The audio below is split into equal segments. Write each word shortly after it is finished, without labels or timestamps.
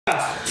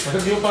para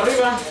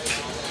arriba.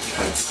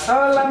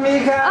 Hola,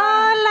 mija.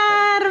 Hola,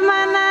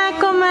 hermana,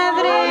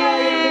 comadre.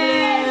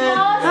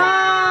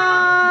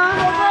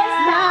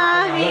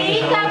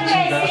 Hija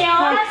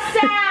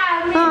preciosa.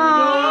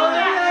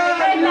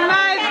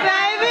 My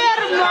baby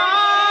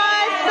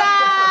hermosa.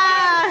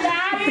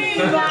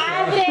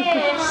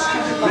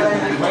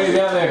 Buena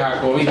idea de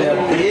Jacobita.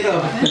 Mira,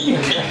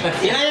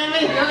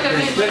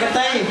 lo que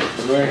está ahí.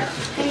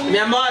 Mi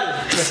amor.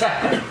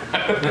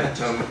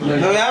 No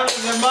me hables,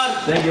 mi amor.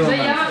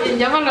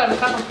 Llámalo al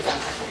carro.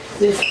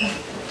 ¿Qué dijo?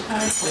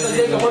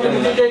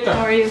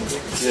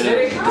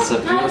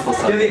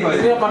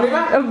 ¿Mira para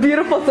arriba? A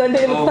beautiful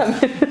Sunday también.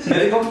 ¿Qué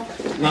dijo?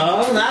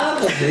 No, nada,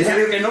 pues dijo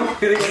que no.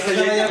 ¿Qué dijo?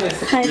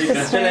 Ay,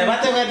 sister. Se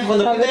levante,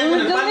 cuando A quite ver, con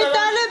el ¿dónde está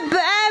panda. la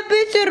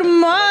baby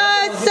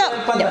hermosa?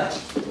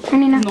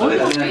 Nina.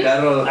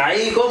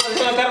 Ahí, ¿cómo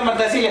se la cara,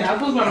 Marta? Decirle.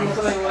 Pues bueno, no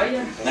se me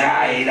vaya.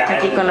 Ay,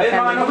 Aquí con la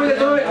mamá, ¿no fuiste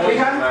tú,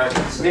 hija?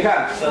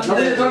 Hija, ¿no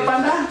fuiste tú el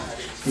panda?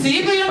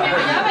 Sí, pero yo no tengo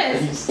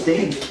llaves.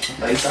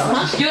 Ahí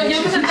estaba. Yo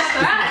me senté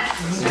atrás.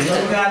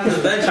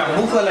 El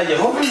chamuco la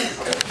llevó.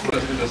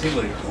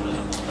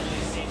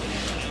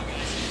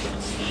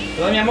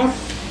 ¿Todo, mi amor?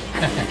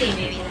 Sí,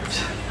 mi vida.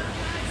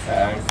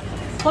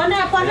 Pon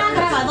la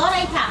grabadora,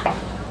 hija.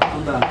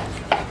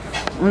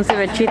 Un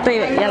cebechito y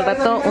al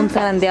rato un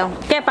zarandeado.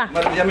 ¿Qué pa?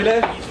 ¿Ya me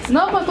lees?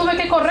 No, pues tuve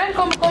que correr.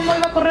 ¿Cómo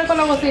iba a correr con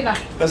la bocina?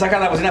 Pero saca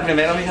la bocina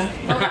primero, mija.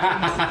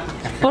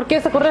 ¿Por qué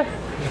vas a correr?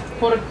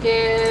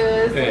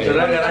 Porque...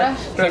 Mira,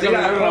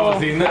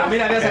 voy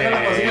a sacar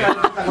la bocina.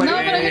 No,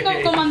 pero es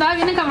que como andaba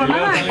bien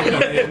encabronada.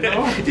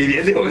 Y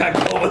bien digo,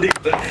 Jacobo, digo.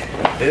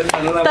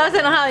 ¿Estás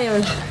enojado,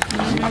 Dios?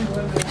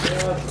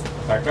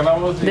 Saca la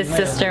bocina. This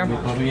sister.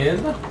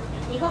 Corriendo.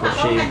 Dijo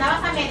Jacob que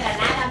andabas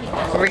amedrenada, mija.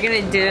 We're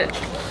gonna do it.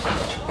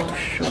 Oh,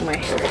 shoot my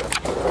hair.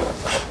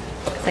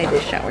 Cause I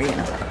did shower, you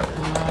know.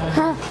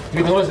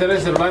 Fíjate cómo se ve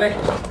el celular,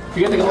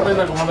 Fíjate cómo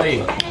está acomodado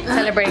ahí.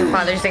 Celebrating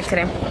Father's Day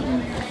today.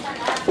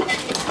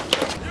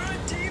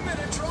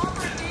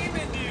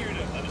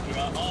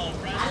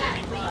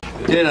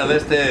 Llena de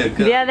este.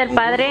 Día del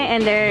Padre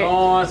and they're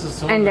No, esos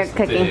son. and they're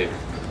cooking.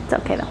 It's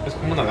okay though. Es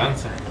como una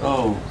danza.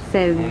 Oh,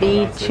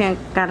 Ceviche,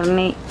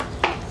 carne,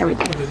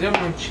 everything. ¿Cómo se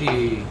llaman?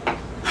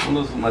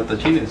 unos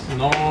maltachines.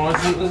 No,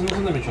 esos no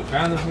son de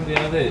Michoacán, es un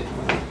día de.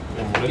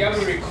 You gotta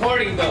be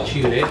recording though. Hi,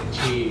 You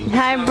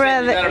gotta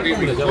brother. be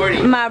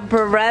recording. My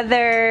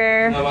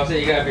brother. No, I say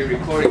you gotta be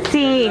recording.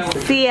 Sí,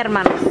 sí,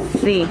 hermano.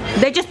 Sí.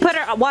 They just put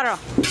her water.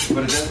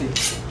 Pero es así.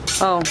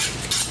 Oh.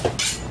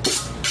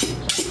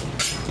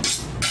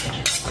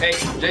 Hey,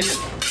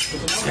 Jason.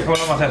 ¿Qué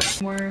vamos a hacer?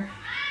 More hair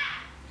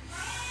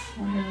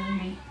than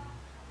me.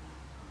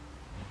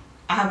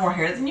 I have more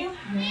hair than you?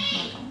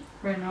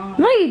 Right now.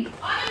 Wait,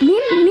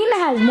 Nina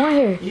has more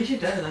hair. Yeah, she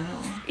does, I know.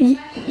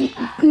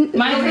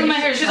 My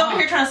hair. She's over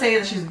here trying to say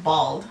that she's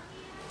bald.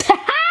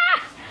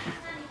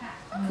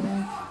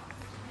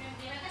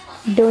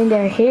 Doing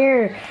their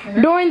hair.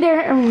 Doing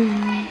their.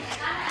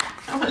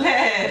 Oh,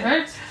 let.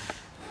 Hurts.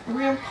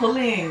 We're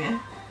pulling.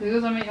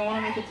 Because I want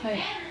to make it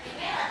tight.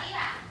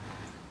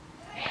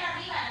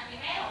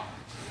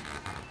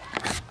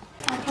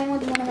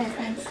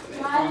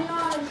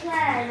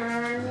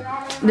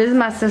 This is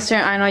my sister.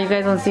 I know you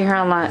guys don't see her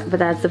a lot, but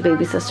that's the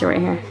baby sister right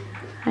here.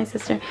 Hi,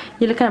 sister.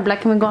 You look kind of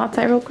black. Can we go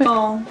outside real quick?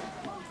 Oh.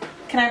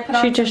 Can I put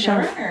on She just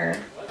some showed. deodorant, or?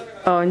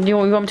 Oh, you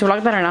want me to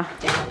vlog that or not?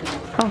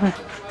 Okay.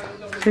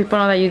 So people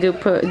know that you do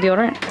put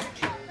deodorant?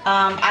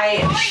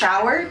 I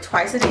shower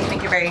twice a day.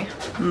 Thank you very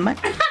much.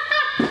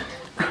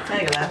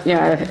 There you go.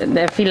 Yeah,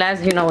 if he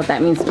laughs, you know what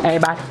that means,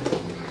 everybody.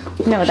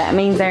 You know what that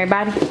means,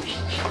 everybody.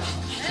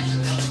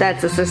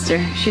 That's a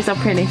sister. She's so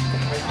pretty.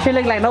 She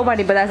look like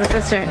nobody, but that's a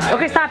sister.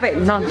 Okay, stop it.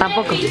 No,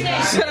 tampoco.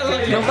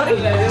 Nobody?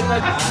 No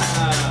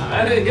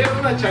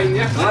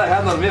la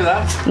dejas dormir,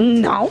 ¿verdad?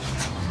 No.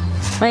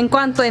 En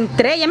cuanto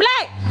entré, ya me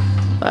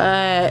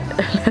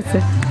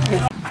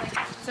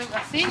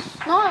Así?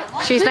 No.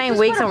 She's 9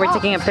 weeks and we're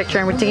taking a picture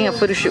and we're taking a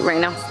photo shoot right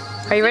now.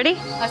 Are you ready?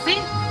 Así?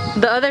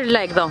 The other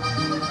leg though.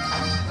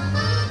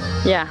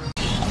 Yeah.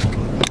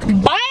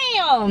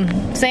 Bam!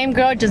 Same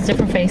girl, just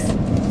different face.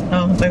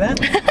 Oh, like that?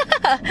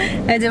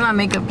 I did my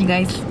makeup, you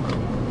guys.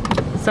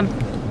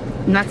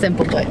 Not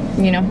simple, but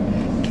you know,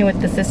 came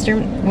with the sister.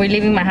 We're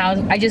leaving my house.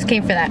 I just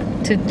came for that.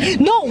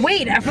 No,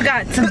 wait, I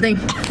forgot something.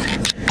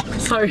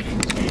 Sorry.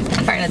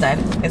 Farina died.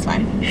 It's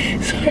fine.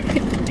 Sorry. I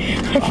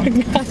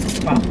forgot.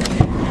 Wow.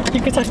 You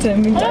can talk to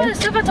them. Oh,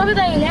 super top of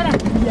the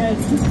Yes.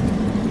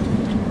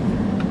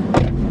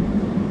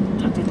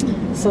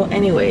 So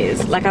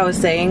anyways, like I was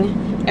saying,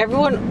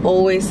 everyone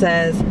always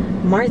says,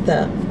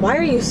 Martha, why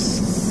are you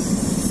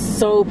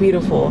so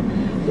beautiful?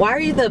 Why are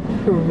you the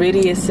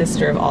prettiest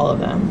sister of all of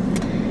them?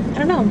 I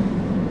don't know.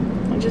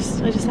 I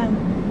just am.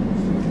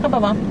 How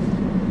about Mom?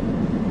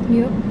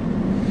 You?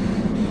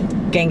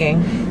 Gang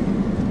gang.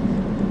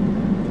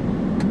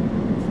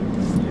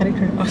 How do you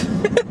turn it off?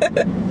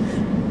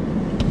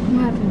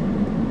 What happened?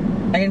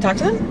 Are you gonna talk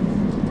to them?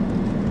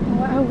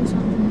 What I was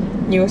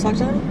talking. You always talk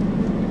to them?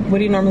 What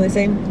do you normally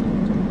say?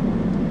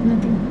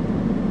 Nothing.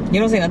 You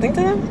don't say nothing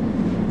to them?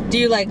 Do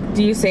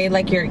you say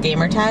like your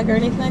gamer tag or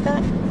anything like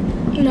that?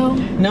 No.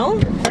 No?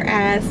 Her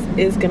ass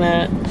is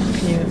gonna.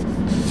 Can you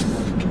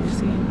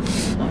see?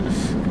 Oh, no.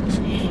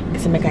 Que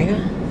se me caiga.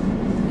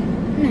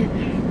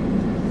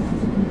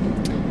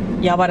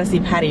 Y'all about to see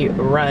Patty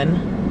run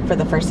for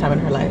the first time in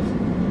her life.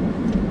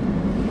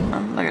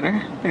 Oh, look at her.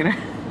 Look at her.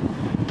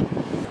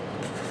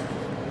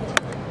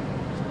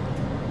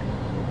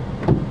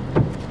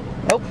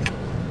 Oh.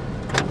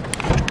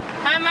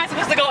 How am I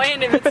supposed to go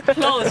in if it's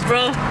closed,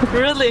 bro?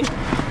 Really?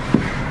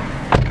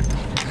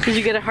 Did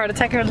you get a heart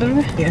attack or a little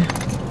bit? Yeah.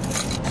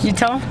 You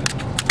tell?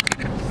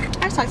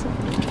 I saw some.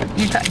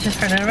 You just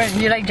heard it, right?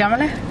 You like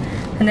Jamala?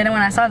 And then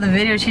when I saw the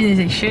video, she didn't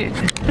say shit.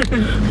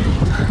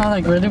 I was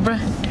like, really, bro?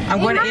 I'm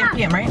going to 8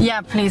 p.m., right?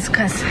 Yeah, please,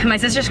 because my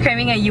sister's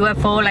craving a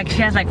UFO. Like,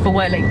 she has, like, for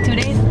what, like 2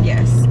 days?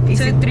 Yes.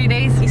 2-3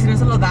 days? Y si no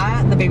solo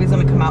da, the baby's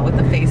gonna come out with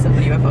the face of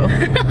the UFO.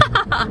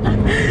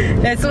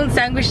 Es un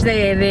sándwich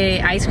de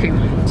ice cream.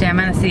 Se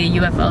llaman así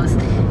UFOs.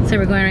 So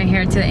we're going right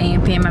here to the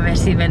A&PM a ver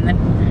si venden.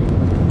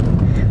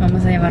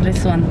 Vamos a llevarle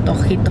su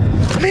antojito.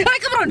 ¡Ay,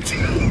 cabrón!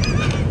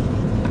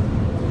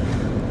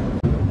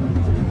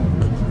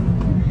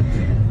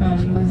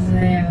 Vamos a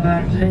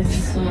llevarle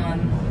su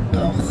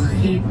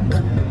antojito.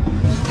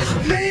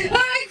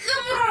 ¡Ay,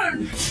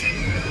 cabrón!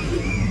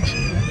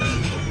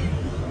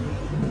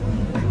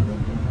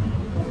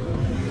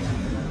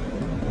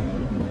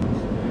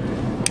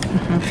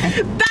 Okay.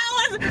 That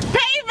was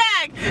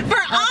payback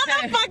for all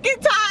the fucking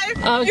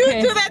time you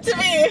Okay. do that to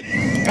me.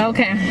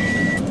 Okay.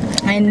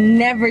 I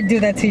never do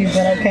that to you,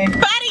 but okay.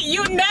 Patty,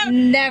 you never.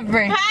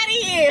 Never.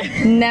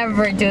 Patty!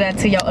 Never do that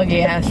to your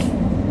ugly ass.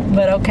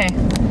 But okay.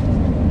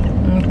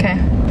 Okay.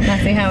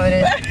 Let's see how it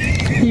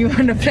is. You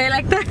wanna play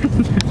like that?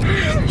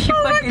 She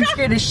fucking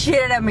scared the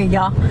shit out of me,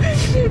 y'all.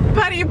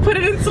 Patty, you put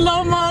it in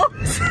slow-mo.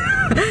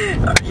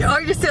 Oh,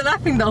 you're still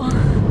laughing though.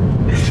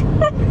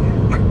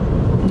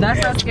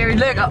 That's not scary.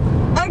 Look,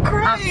 I'm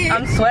crying.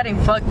 I'm sweating.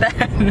 Fuck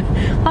that.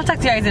 I'll talk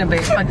to you guys in a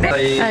bit. Fuck that.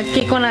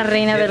 Aquí con la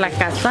reina de la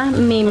casa,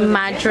 mi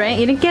madre.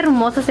 Miren qué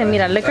hermosa se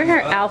mira. Look at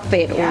her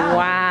outfit.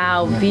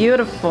 Wow,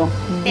 beautiful,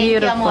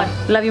 beautiful.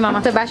 Love you,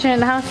 mama. Sebastian in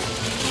the house.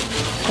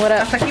 What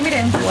up? Aquí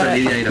miren. What up?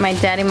 My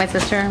daddy, my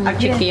sister, mi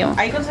chiquillo.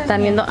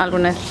 Están viendo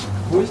algunas.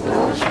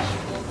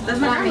 That's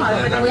my grandma.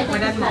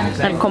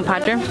 El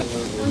compartir.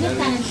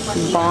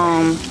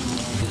 Bomb.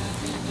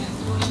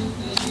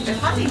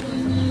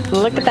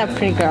 Look at that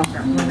pretty girl.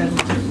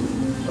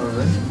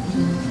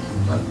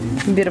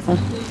 Beautiful.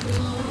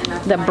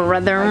 The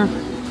brother. And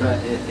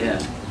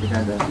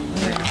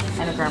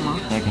a grandma.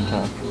 I can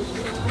talk.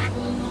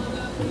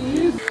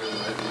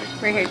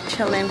 We're here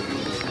chilling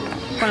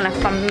con la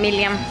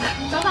familia.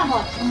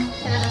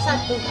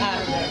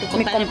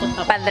 Mi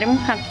compadre,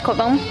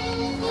 Jacobo.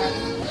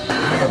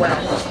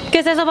 ¿Qué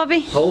es eso,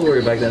 papi? How old were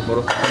you back then,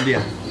 photo?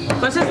 Yeah.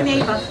 ¿Cuántos años tenía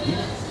hijos?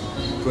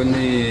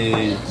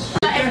 20.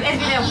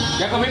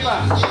 Ya comí,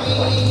 pa.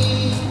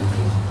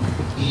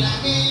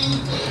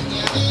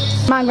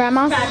 My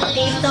grandma's,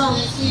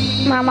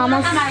 my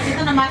mama's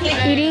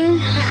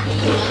eating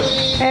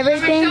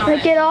everything.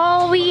 Look at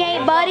all we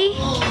ate, buddy.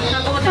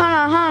 Hold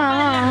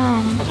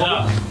on.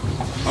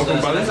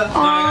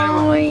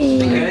 Oh, we.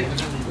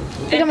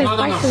 Look at my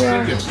spicy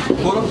there.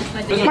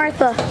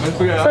 Martha,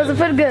 so is the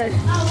food good?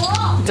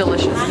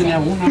 Delicious.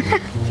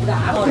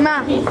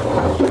 Ma,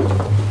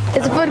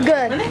 is the food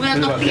good?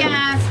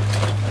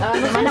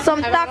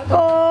 Some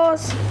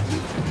tacos.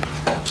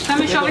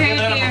 Come and show here.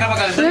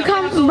 Look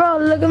how, bro,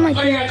 look at my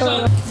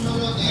tacos.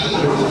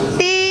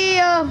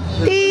 Tío.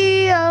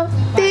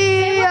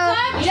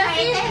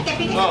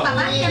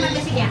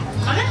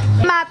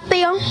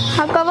 Mateo,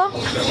 Jacobo.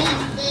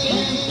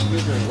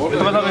 ¿Qué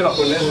pasa, amigo?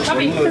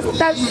 ¿Qué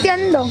está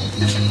haciendo?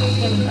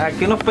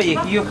 Aquí unos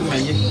pellejillos que me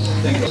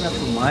tengo.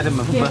 Tu madre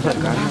me fue para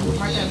sacar.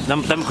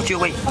 Dame el cuchillo,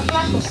 güey.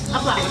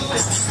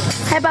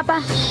 Hey,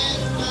 papá.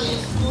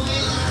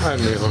 Ay,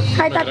 mijo.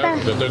 Hi, tata.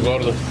 Yo estoy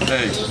gordo.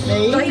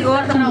 Estoy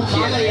gordo.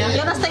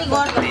 Yo no estoy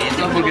gordo.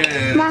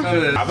 Ma.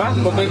 ¿Papá?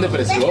 ¿Cómo en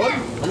depresión?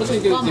 ¿Cómo se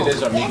quiere decir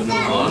eso, amigo?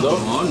 No.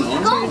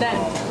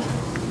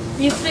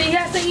 You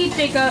have to eat,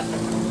 Jacob.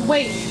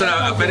 Wait.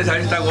 Pérez, a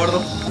ver si está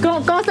gordo.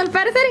 ¿Cómo está el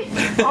Pérez, Eri?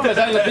 Hombre,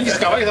 salen los pinches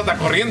caballos hasta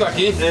corriendo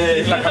aquí.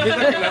 La camisa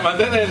que le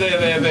mandé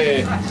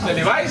de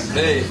Levi's.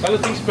 Están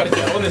los pinches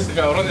percherones,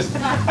 cabrones.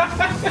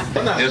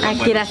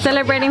 Aquí era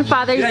celebrating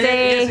Father's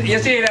Day. ¿Y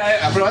así,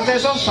 aprobaste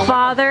eso?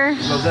 Father,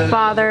 and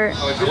father.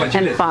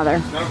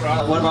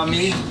 What about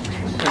me?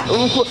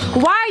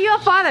 Why are you a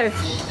father?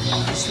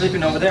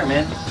 Sleeping over there,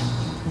 man.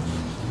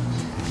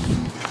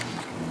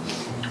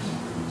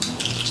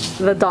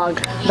 The dog.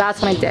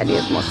 That's my daddy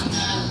is most.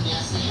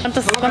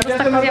 ¿Cuántos tacos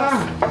llevas?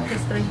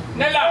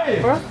 ¡Nela!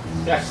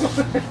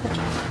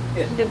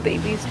 The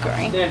baby's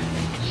crying.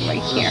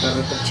 Right here.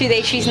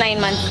 Today she's 9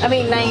 months. I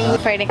mean 9.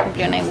 Friday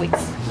cumplió 9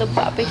 weeks. The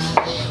puppy.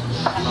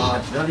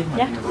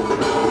 Yeah.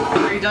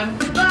 Are you done?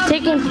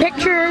 Taking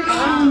pictures.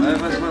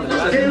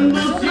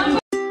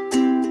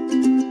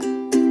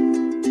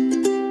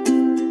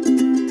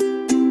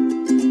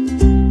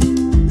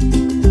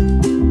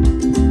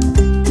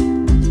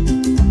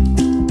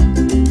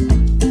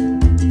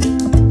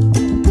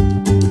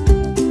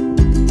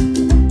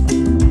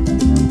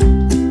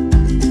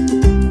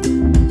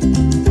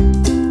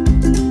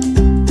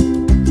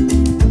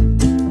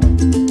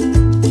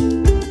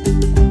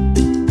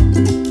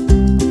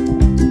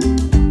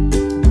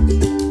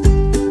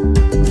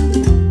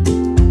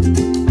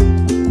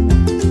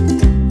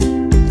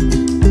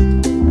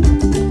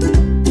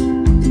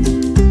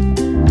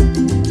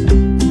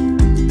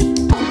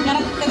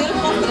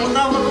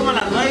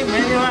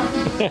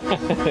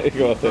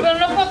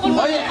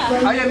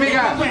 Oye,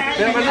 amiga.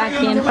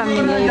 Aquí en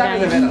familia.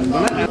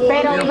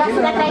 Pero ibas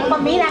a traer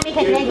comida,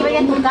 mija, tenías que venir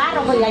en tu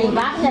carro, pues ahí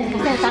va,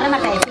 el carro me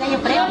atravesó,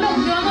 yo creo.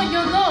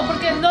 Yo no,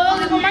 porque no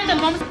digo Marta,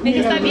 vamos, dije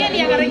está bien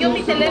y agarré yo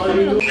mi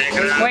teléfono.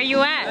 Where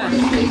you at?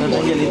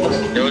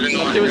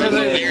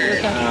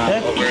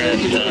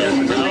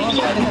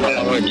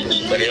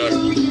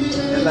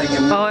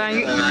 Oh, are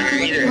you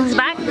who's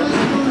back?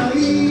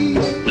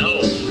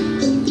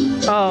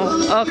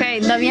 Oh, okay,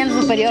 no bien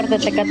superior de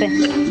Tecate.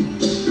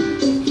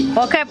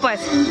 Okay, pues.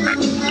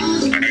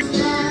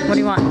 What do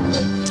you want?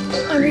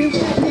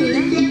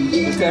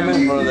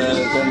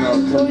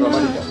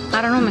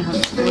 I don't know, mejor.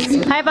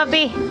 Hi,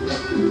 papi.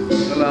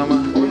 Hola, mamá.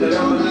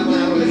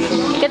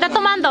 ¿Qué estás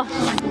tomando?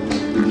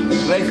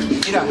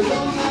 Mira.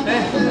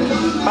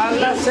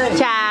 Pálase.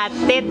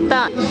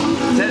 Chatito.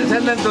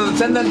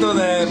 Senden tu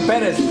de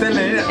Pérez.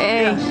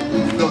 Mira.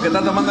 Lo que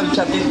está tomando el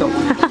chatito.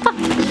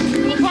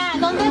 Mija,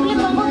 ¿dónde le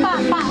pongo pa?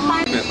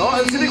 No,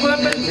 es ridículo.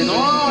 No,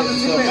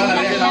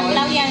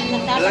 Claudia,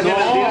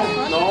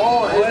 no,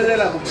 es de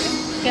la.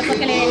 que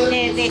porque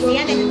le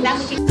decía necesitaba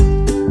mucho.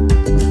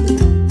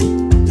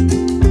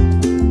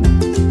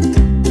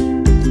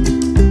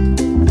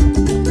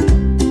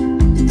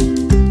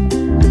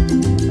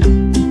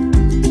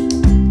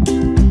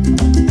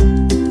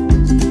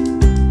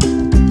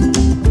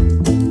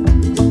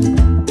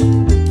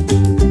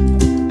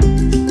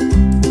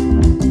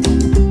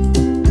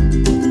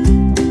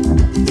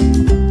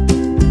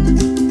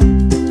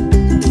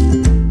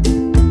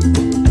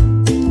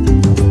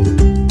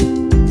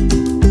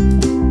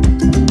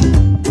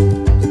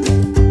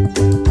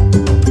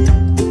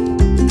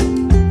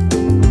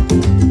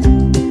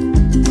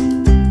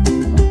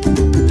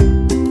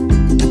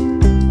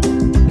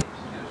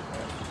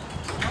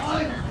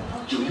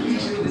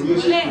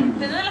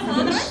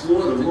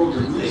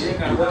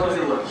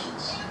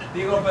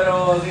 Digo,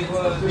 pero dijo,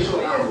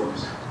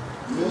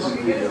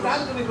 ¿qué quieres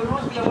tanto? Dijo, no,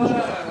 es que la voy a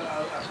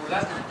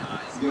jurar.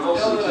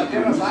 Yo de la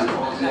tierra salgo.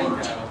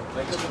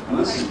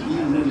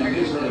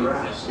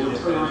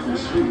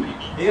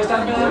 Ellos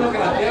están pensando que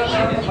la tierra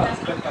salgo para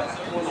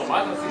como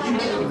nomás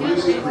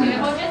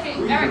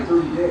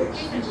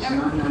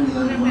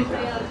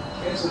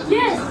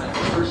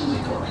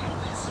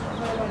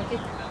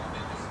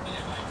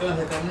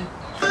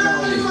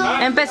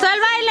 ¡Empezó el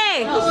baile!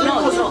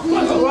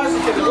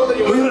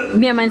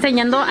 Mi mamá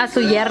enseñando a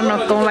su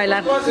yerno cómo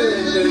bailar.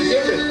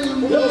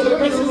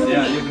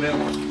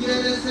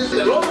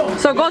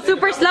 So go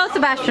super slow,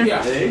 Sebastian.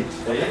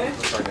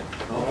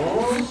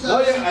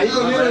 Ahí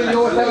conmigo yo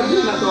voy a estar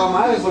bien a toda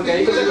madre porque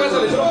ahí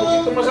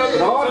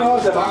no,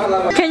 se baja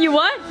la. Can you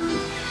what?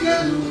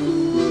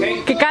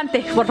 Que cante,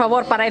 por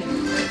favor, para él.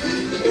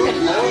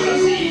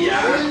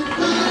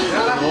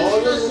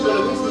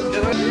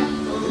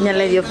 Ya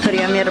le dio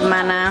frío a mi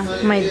hermana,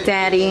 my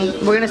daddy.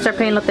 We're gonna start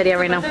playing lotería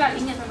right now.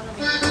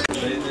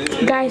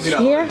 Guys,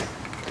 here,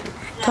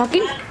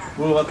 talking.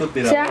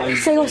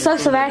 Say what's up,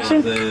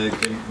 Sebastian.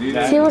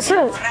 Say what's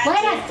up.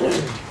 Where?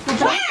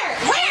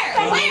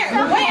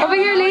 Over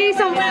here, ladies,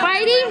 I'm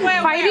fighting.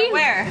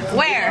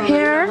 Where?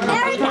 Here.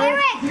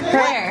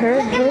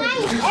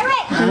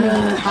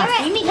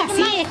 Así, mija,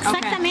 sí,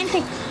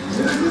 exactamente.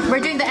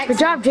 We're doing the Good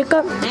job,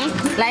 Jacob.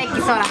 La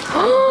X ahora.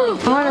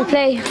 I wanna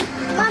play.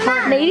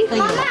 Lady,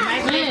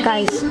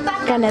 guys,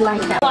 canela.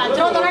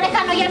 $4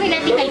 cano ya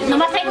milética y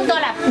nomás trae $1.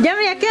 Ya,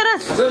 ¿a qué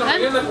horas?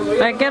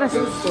 ¿A qué horas?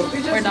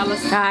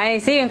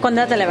 Ay, sí, en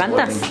cuando te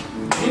levantas.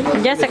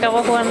 Ya se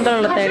acabó jugando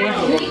la lotería.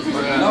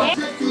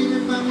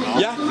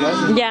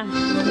 Ya.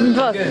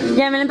 Pues,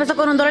 ya me empezó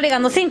con $1 y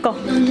ganó 5.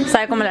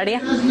 ¿Sabe cómo le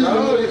haría?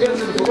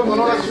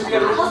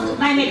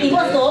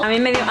 A mí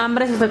me dio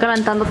hambre, se estoy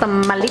calentando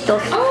tan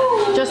malitos.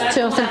 Just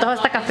chill, se antoja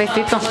este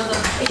cafecito.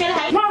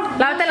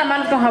 Lávate las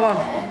manos con jabón,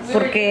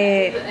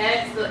 porque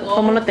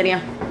como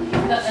lotería.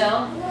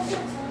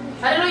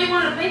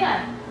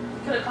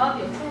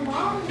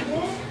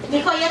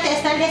 Dijo, ya te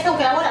está el de esto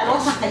que hago la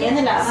losa allá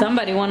en la.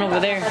 Somebody went over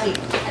there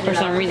for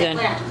some reason.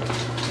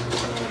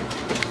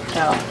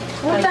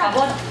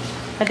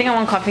 I think I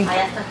want coffee.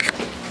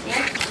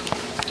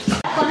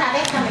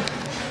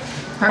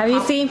 Have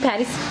you seen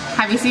Patty's?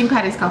 Have you seen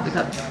Patty's coffee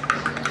cup?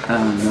 No.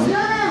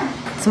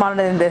 Smaller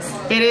than this.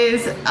 It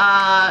is,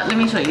 let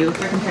me show you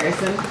for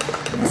comparison.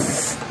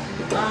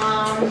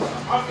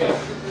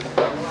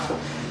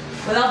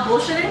 Without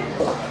bullshitting,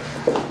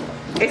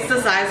 it's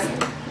the size,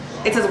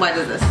 it's as wide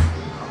as this.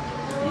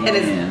 It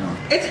is.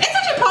 It's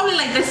actually probably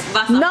like this.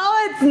 No,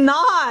 it's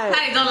not.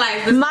 Patty, don't lie.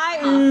 This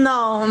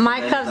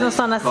My cups no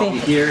son así.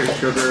 Here,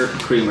 sugar,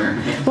 creamer.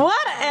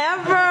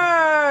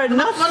 Whatever.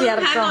 No es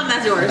cierto.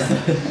 That's yours.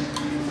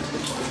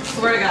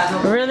 Swear to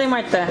God. Really,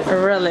 Marta?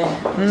 Really?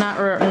 Not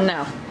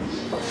no.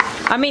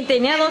 I mean,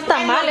 tenía dos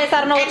tamales.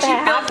 I don't know what the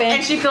heck happened.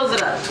 And she fills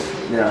it up.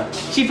 Yeah.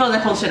 She fills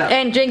that whole shit up.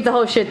 And drinks the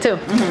whole shit too.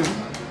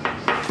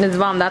 It's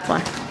bomb. That's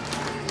why.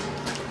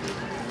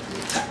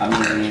 I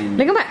mean,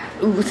 Look at my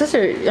ooh,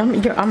 sister.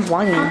 I'm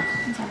vlogging.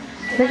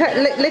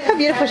 Look how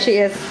beautiful she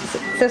is,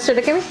 sister.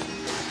 Look at me.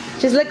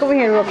 Just look over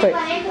here real quick.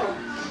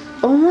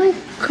 Oh my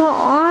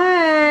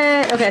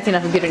God. Okay, that's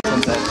enough of beauty.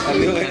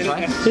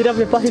 Mira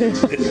mi padre.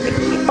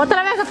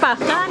 Otra vez, papá.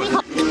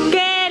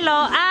 Que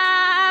lo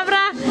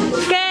abra.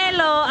 Que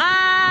lo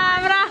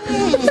abra.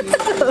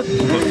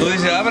 ¿Tú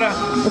dices abra?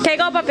 Okay,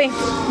 go, papi.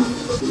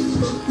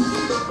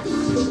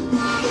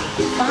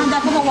 Vas a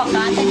andar como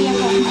aguacate,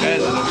 viejo.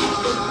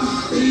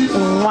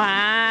 Wow.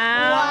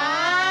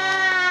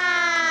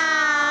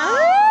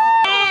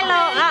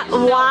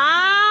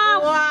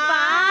 Wow.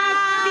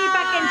 Papi,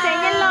 para que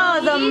enseñen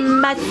los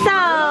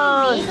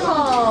mazos.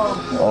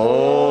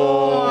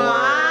 Oh.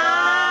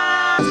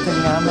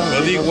 Yo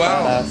digo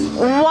wow.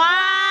 Wow.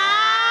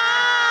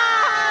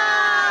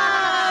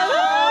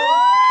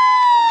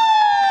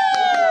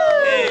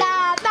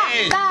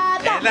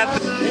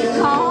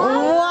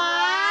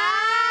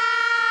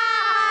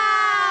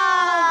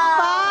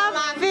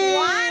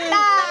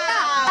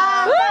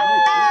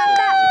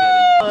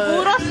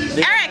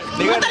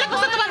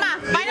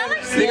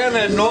 Digan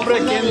el nombre,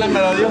 ¿quién la me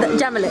la dio?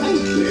 Llámale.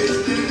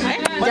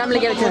 Llámale,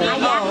 give it to him.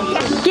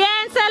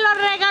 ¿Quién se lo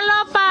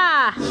regaló,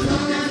 pa?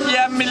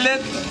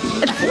 Yamilet.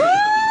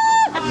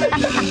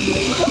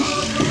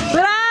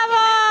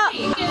 ¡Bravo!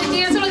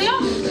 ¿Quién se lo dio?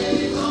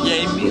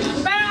 Jamie.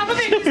 Pero,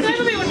 papi, estoy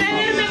conmigo, ustedes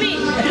mírenme a mí.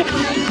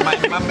 My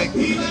mame.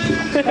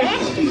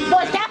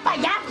 Voltea para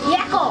allá,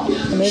 viejo.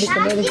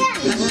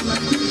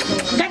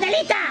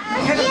 ¡Candelita!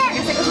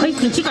 ¡Ay,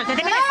 chico, que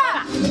te me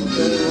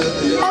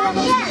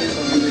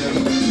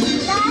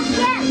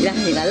 ¿Las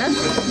regalas?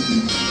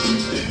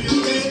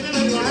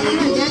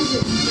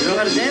 You know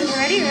how to dance?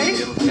 Ready? Okay.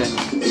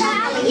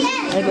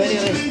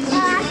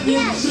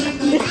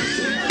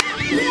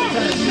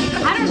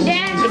 I don't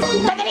dance.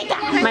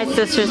 My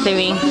sister's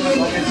leaving.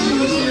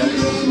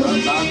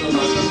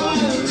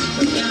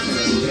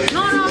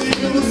 No,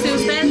 si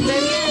ustedes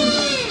ven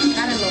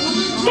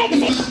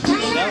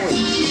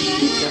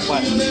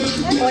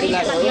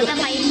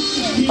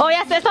Oh,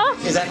 ¿ya es eso?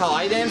 Is that how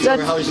I dance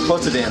or how you're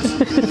supposed to dance?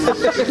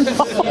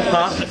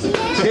 Huh?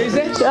 ¿Qué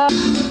dice?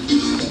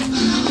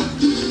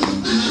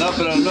 No,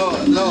 pero no.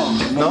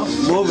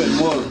 Move it.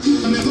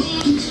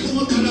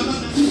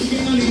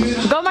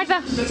 Go,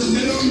 Marta.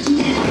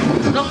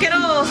 No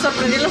quiero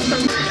sorprenderlos con...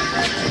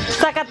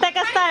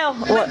 Zacatecas style.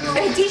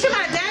 Teach him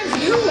how to dance,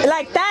 you.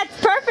 Like that's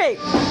perfect.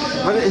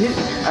 But I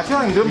feel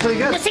like I'm doing pretty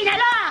good.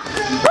 ¡Sinaloa!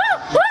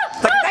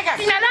 ¡Zacatecas!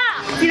 ¡Sinaloa!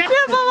 Ya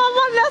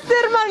vamos a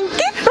hacer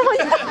manquito.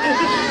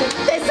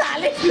 ¡Te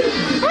sale!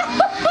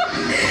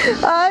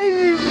 Ay,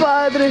 mi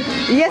padre.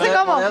 ¿Y ese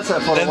cómo?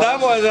 Le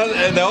damos el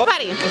de otro.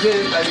 Party.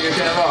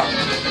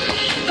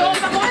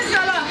 ¿Cómo es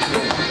Sinaloa?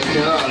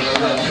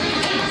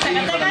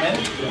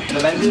 The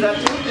men do that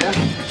too? Yeah.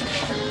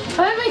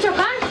 Oye,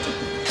 Michoacán.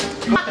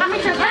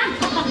 Michoacán.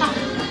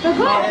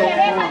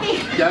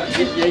 Ya,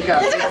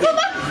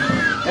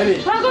 Eli,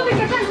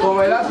 ¿cómo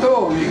verás tú?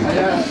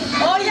 Allá.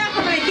 Oh, yeah,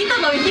 con los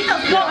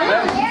viejitos. Go.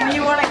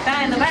 You were like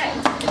that in the back.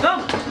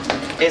 Go.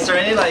 Is there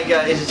any like,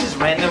 is it just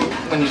random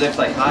when you lift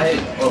like high?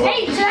 Or what?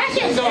 Hey,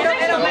 Sebastian.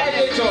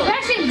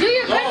 Sebastian, do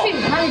your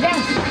question. How you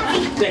dance?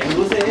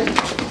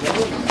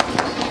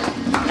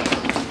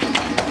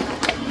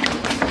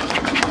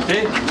 Sí,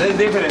 es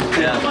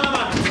diferente. Yeah.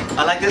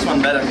 I like this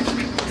one better.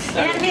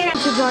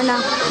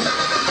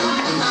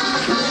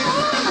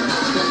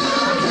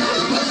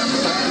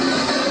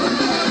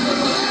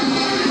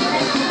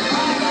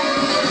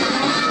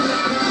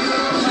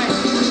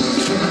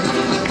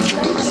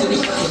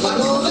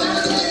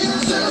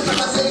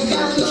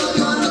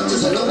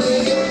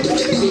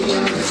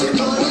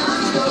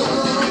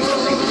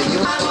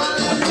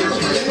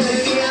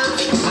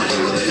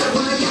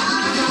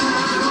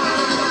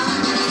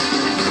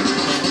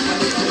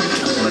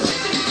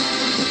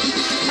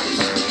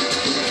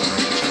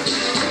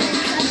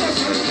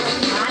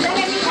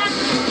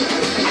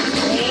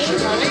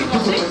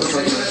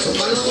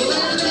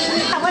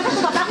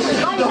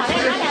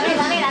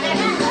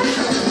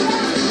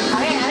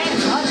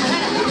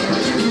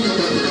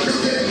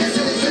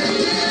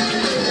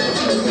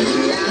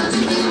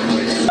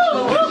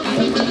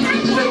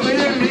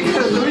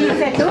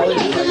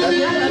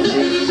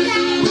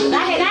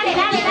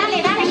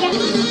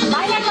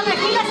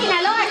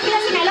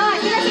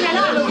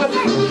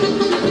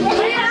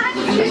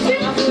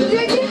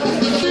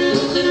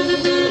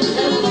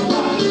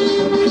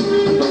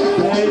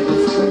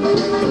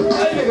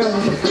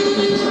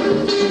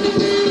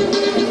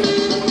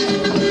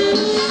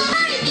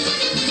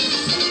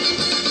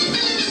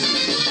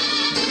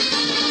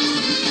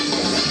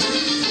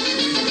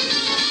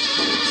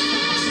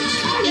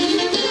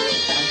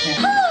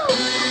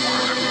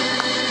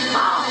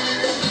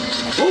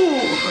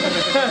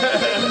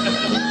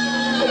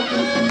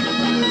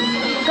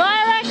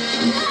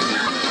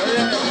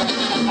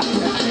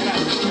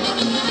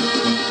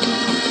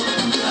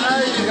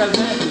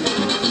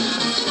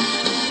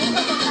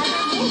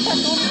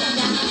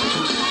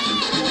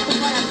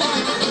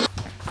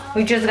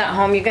 We just got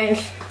home, you guys.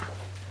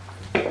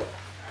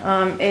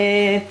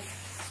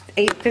 It's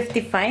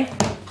 8:55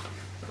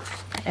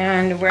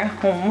 and we're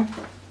home.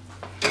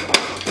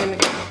 Let me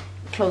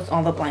close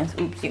all the blinds.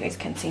 Oops, you guys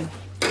can't see.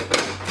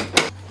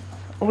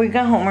 we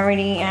got home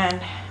already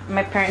and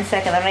my parents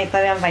se quedaron ahí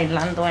todavía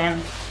bailando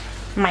and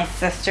my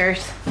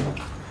sisters.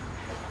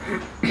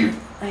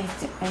 I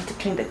have to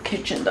clean the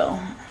kitchen though.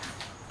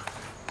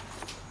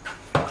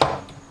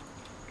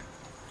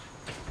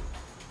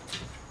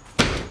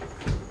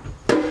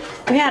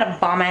 We had a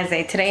bomb-ass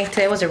day today.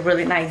 Today was a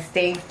really nice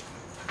day.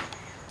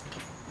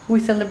 We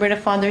celebrated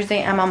Father's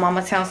Day at my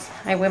mama's house.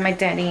 I with my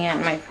daddy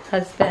and my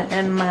husband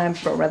and my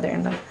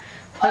brother-in-law.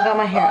 I got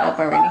my hair up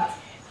already.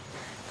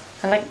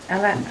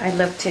 I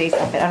love today's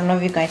outfit. I don't know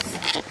if you guys,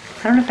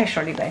 I don't know if I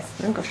showed you guys.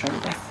 Let me go show you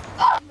guys.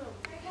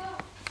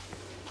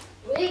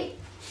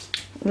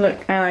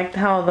 Look, I like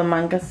how the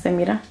manga se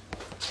mira.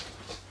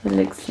 It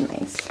looks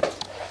nice.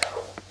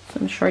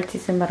 Some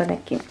shorties en barra de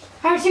aquí.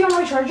 Have you seen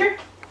my charger?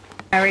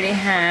 I already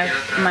have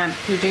my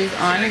PJs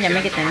on. Ya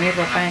me quité mi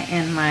ropa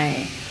en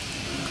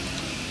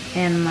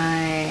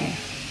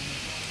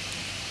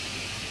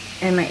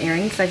my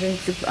earrings. I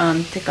just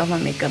take off my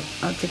makeup.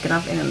 I'll take it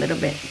off in a little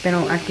bit.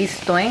 Pero aquí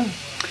estoy.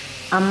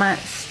 I'm gonna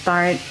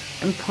start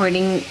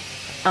importing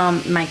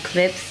my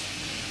clips.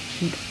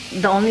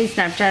 The only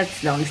clips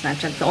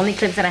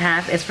that I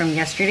have is from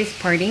yesterday's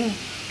party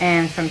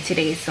and from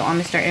today. So I'm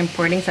gonna start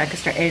importing so I can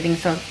start editing.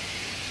 So,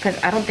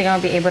 because I don't think I'll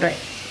be able to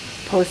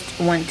post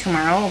one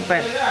tomorrow,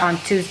 but on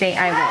Tuesday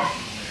I will.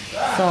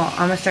 So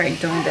I'm gonna start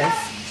doing this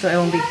so it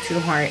won't be too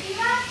hard.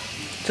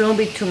 So it won't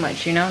be too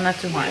much, you know, not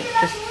too hard,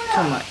 just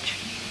too much.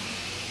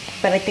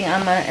 But I think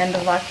I'm gonna end the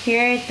vlog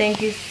here. Thank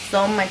you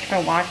so much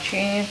for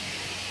watching.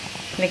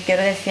 Le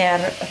quiero desear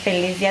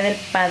feliz día del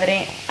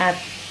padre a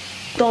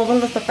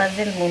todos los papás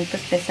del mundo,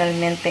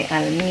 especialmente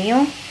al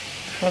mío.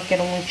 Lo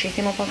quiero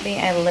muchísimo, papi.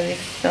 I love you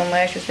so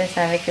much. Usted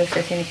sabe que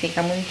usted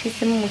significa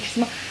muchísimo,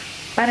 muchísimo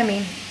para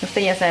mí.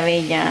 Usted ya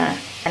sabe, ya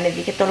le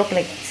dije todo lo que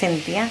le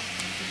sentía.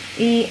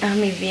 Y a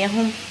mi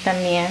viejo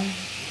también.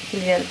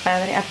 Feliz día del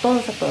padre. A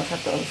todos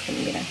los que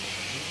me miran.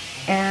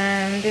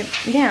 And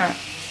yeah,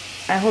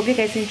 I hope you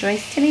guys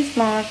enjoyed today's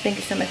vlog. Thank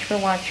you so much for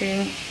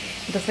watching.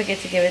 Don't forget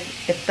to give it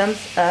a thumbs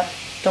up.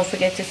 Don't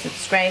forget to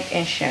subscribe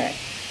and share it.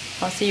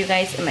 I'll see you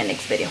guys in my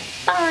next video.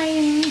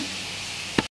 Bye!